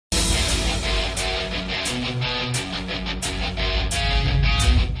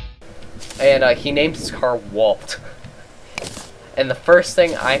And he named his car Walt. And the first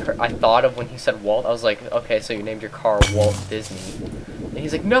thing I thought of when he said Walt, I was like, okay, so you named your car Walt Disney. And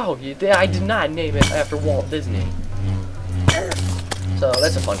he's like, no, I did not name it after Walt Disney. So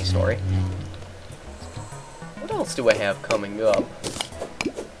that's a funny story. What else do I have coming up?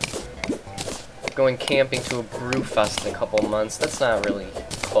 Going camping to a brew fest in a couple months. That's not really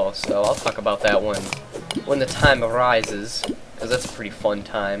close, though. I'll talk about that when the time arises, because that's a pretty fun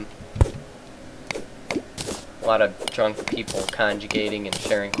time. A lot of drunk people conjugating and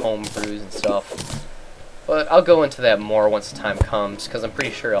sharing home brews and stuff. But I'll go into that more once the time comes, because I'm pretty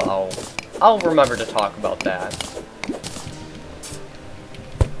sure I'll remember to talk about that.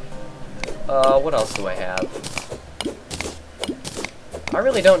 What else do I have? I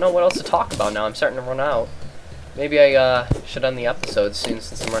really don't know what else to talk about now. I'm starting to run out. Maybe I should end the episode soon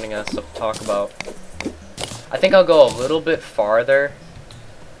since I'm running out of stuff to talk about. I think I'll go a little bit farther.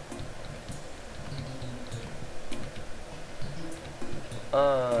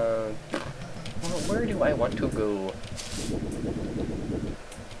 Well, where do I want to go?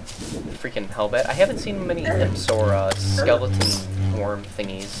 Freaking hellbat. I haven't seen many imps or skeleton worm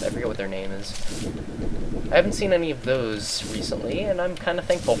thingies. I forget what their name is. I haven't seen any of those recently, and I'm kind of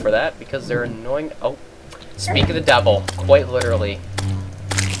thankful for that because they're annoying. Oh, speak of the devil, quite literally.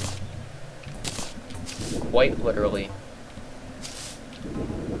 Quite literally.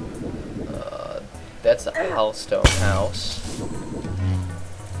 That's a Hellstone house.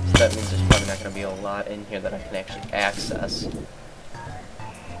 So that means there's probably not going to be a lot in here that I can actually access.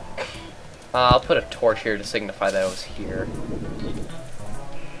 I'll put a torch here to signify that I was here.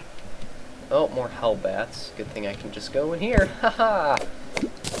 Oh, more hellbats. Good thing I can just go in here. Haha!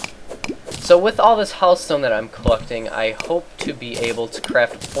 So with all this hellstone that I'm collecting, I hope to be able to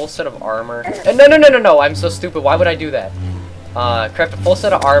craft a full set of armor. And no! I'm so stupid. Why would I do that? Craft a full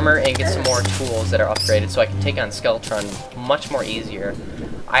set of armor and get some more tools that are upgraded so I can take on Skeletron much more easier.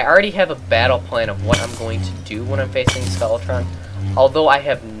 I already have a battle plan of what I'm going to do when I'm facing Skeletron, although I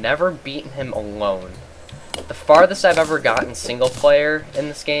have never beaten him alone. The farthest I've ever gotten single player in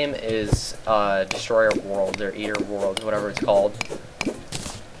this game is Destroyer Worlds or Eater Worlds, whatever it's called.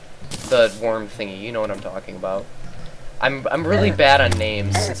 The worm thingy, you know what I'm talking about. I'm really bad on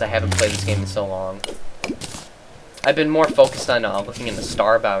names since I haven't played this game in so long. I've been more focused on looking into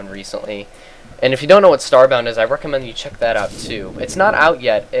Starbound recently. And if you don't know what Starbound is, I recommend you check that out too. It's not out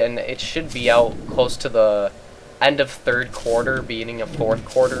yet, and it should be out close to the end of third quarter, beginning of fourth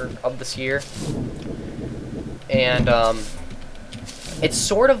quarter of this year. And it's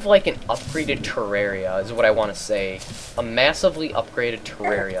sort of like an upgraded Terraria, is what I want to say. A massively upgraded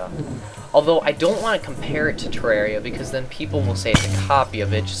Terraria. Although I don't want to compare it to Terraria because then people will say it's a copy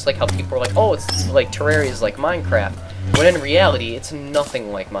of it, just like how people are like, oh, it's like Terraria is like Minecraft. When in reality, it's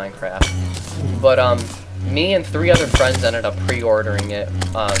nothing like Minecraft. But me and 3 other friends ended up pre-ordering it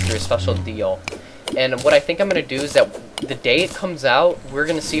through a special deal. And what I think I'm going to do is that the day it comes out, we're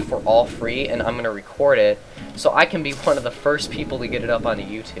going to see if we're all free, and I'm going to record it, so I can be one of the first people to get it up onto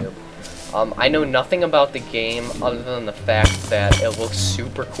YouTube. I know nothing about the game other than the fact that it looks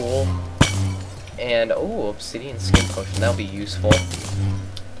super cool. And, oh, obsidian skin potion, that'll be useful.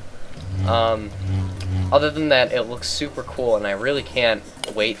 Other than that, it looks super cool, and I really can't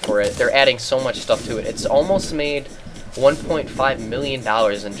wait for it. They're adding so much stuff to it. It's almost made $1.5 million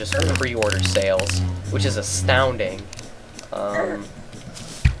in just pre-order sales, which is astounding. Hang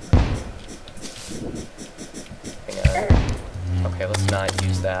on. Okay, let's not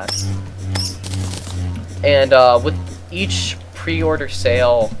use that. And with each pre-order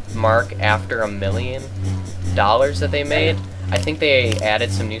sale mark after $1 million that they made, I think they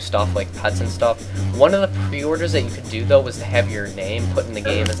added some new stuff like pets and stuff. One of the pre-orders that you could do though was to have your name put in the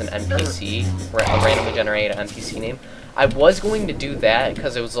game as an NPC, a randomly generated NPC name. I was going to do that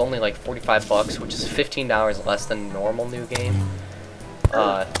because it was only like 45 bucks, which is $15 less than a normal new game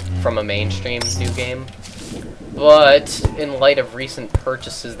from a mainstream new game. But in light of recent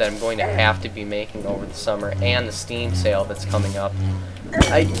purchases that I'm going to have to be making over the summer and the Steam sale that's coming up,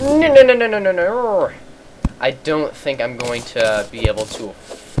 I don't think I'm going to be able to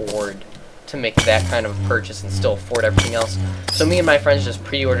afford to make that kind of purchase and still afford everything else. So me and my friends just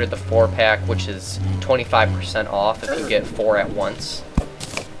pre-ordered the 4-pack, which is 25% off if you get 4 at once.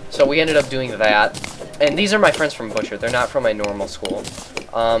 So we ended up doing that. And these are my friends from Butcher. They're not from my normal school.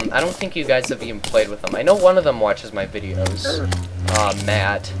 I don't think you guys have even played with them. I know one of them watches my videos.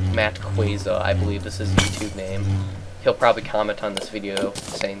 Matt Quaza, I believe this is his YouTube name. He'll probably comment on this video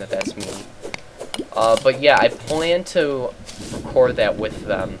saying that that's me. But yeah, I plan to record that with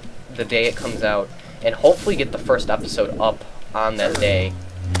them the day it comes out, and hopefully get the first episode up on that day.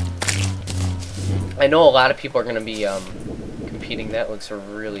 I know a lot of people are going to be competing. That looks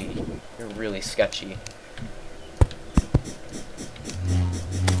really sketchy.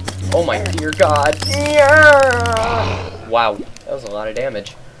 Oh my dear God. Yeah! Wow, that was a lot of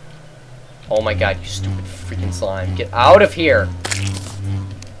damage. Oh my God, you stupid freaking slime. Get out of here.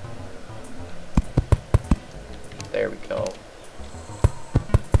 There we go.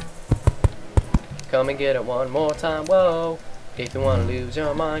 Come and get it one more time, whoa. If you want to lose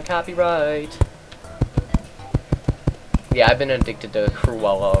your mind, copyright. Yeah, I've been addicted to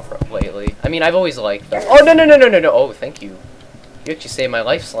Cruella lately. I mean, I've always liked them. Oh, no, no, no, no, no, no. Oh, thank you. You actually saved my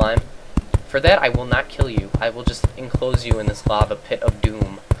life, slime. For that, I will not kill you. I will just enclose you in this lava pit of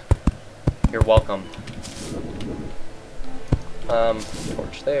doom. You're welcome.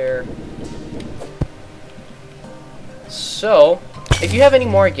 Torch there. So, if you have any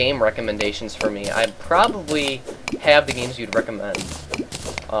more game recommendations for me, I probably have the games you'd recommend.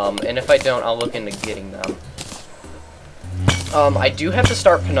 And if I don't, I'll look into getting them. I do have to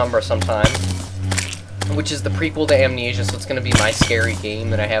start Penumbra sometime, which is the prequel to Amnesia, so it's going to be my scary game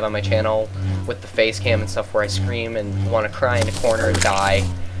that I have on my channel with the face cam and stuff where I scream and want to cry in a corner and die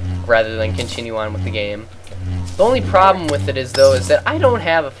rather than continue on with the game. The only problem with it is, though, is that I don't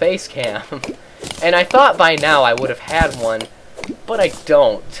have a face cam. And I thought by now I would have had one, but I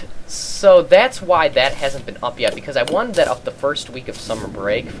don't. So that's why that hasn't been up yet, because I wanted that up the first week of summer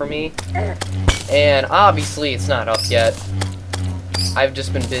break for me. And obviously it's not up yet. I've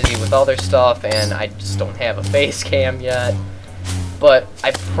just been busy with other stuff, and I just don't have a face cam yet. But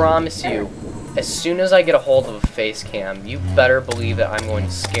I promise you, as soon as I get a hold of a face cam, you better believe that I'm going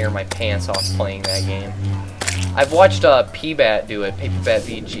to scare my pants off playing that game. I've watched P-Bat do it, Paperbat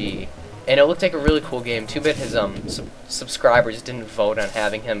VG, and it looked like a really cool game. Too bad his subscribers didn't vote on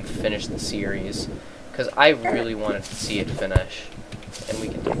having him finish the series, because I really wanted to see it finish. And we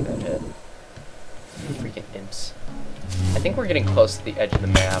can take that hit. Freaking imps. I think we're getting close to the edge of the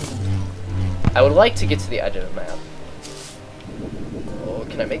map. I would like to get to the edge of the map. Oh,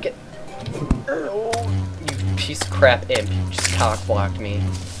 can I make it? Oh, you piece of crap imp. You just cock-blocked me.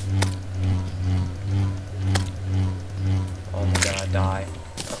 Oh my God, die.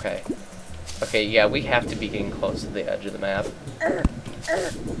 Okay. Okay, yeah, we have to be getting close to the edge of the map.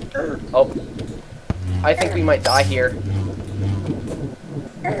 Oh. I think we might die here.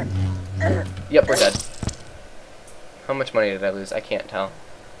 Yep, we're dead. How much money did I lose? I can't tell.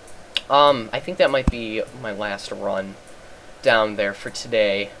 I think that might be my last run down there for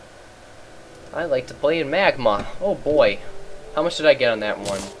today. I like to play in magma. Oh boy. How much did I get on that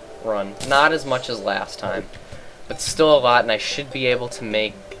one run? Not as much as last time, but still a lot, and I should be able to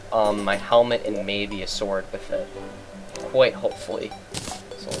make my helmet and maybe a sword with it. Quite hopefully.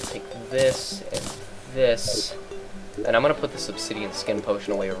 So I'll take this and this, and I'm going to put this obsidian skin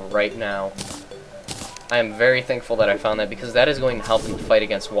potion away right now. I am very thankful that I found that, because that is going to help in the fight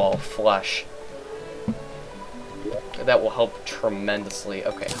against Wall of Flesh. That will help tremendously.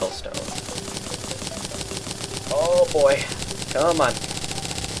 Okay, hellstone. Oh boy. Come on.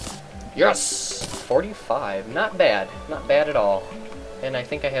 Yes! 45. Not bad. Not bad at all. And I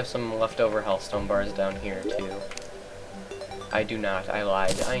think I have some leftover hellstone bars down here, too. I do not. I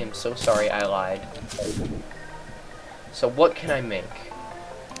lied. I am so sorry I lied. So what can I make?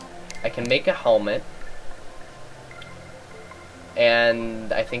 I can make a helmet.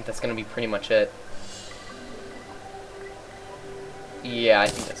 And I think that's going to be pretty much it. Yeah, I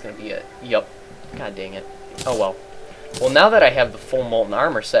think that's going to be it. Yup. God dang it. Oh well. Well, now that I have the full molten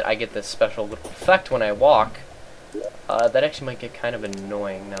armor set, I get this special little effect when I walk. That actually might get kind of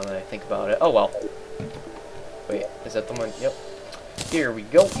annoying now that I think about it. Oh well. Wait, is that the one? Yep. Here we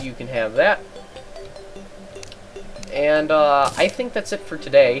go. You can have that. And I think that's it for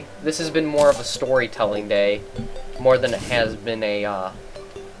today. This has been more of a storytelling day, more than it has been a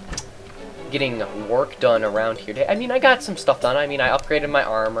getting work done around here day. I mean, I got some stuff done. I mean, I upgraded my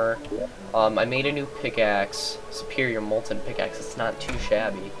armor. I made a new pickaxe, superior molten pickaxe. It's not too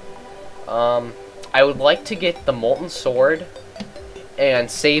shabby. I would like to get the molten sword and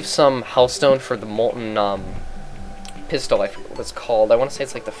save some hellstone for the molten pistol. I forget what it's called. I want to say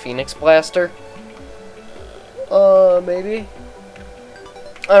it's like the Phoenix Blaster. Maybe?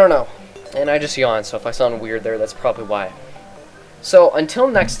 I don't know. And I just yawned, so if I sound weird there, that's probably why. So, until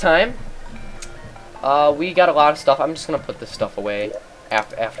next time, we got a lot of stuff. I'm just going to put this stuff away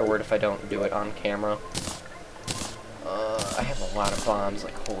afterward if I don't do it on camera. I have a lot of bombs,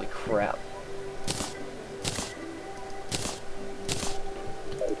 like, holy crap.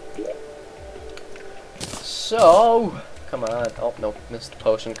 So, come on. Oh, nope, missed the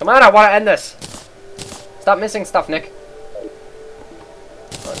potion. Come on, I want to end this! Stop missing stuff, Nick.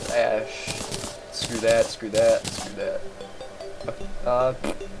 Ash. It's screw that, screw that, screw that.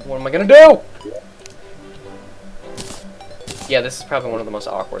 What am I gonna do? Yeah, this is probably one of the most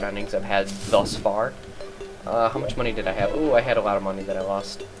awkward endings I've had thus far. How much money did I have? Ooh, I had a lot of money that I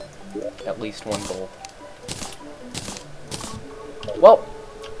lost. At least 1 gold. Well,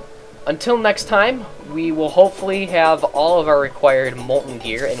 until next time, we will hopefully have all of our required molten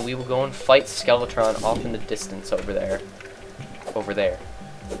gear, and we will go and fight Skeletron off in the distance over there. Over there.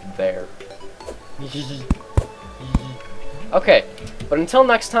 There. Okay, but until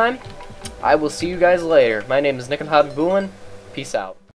next time, I will see you guys later. My name is Nickalahobiboolan. Peace out.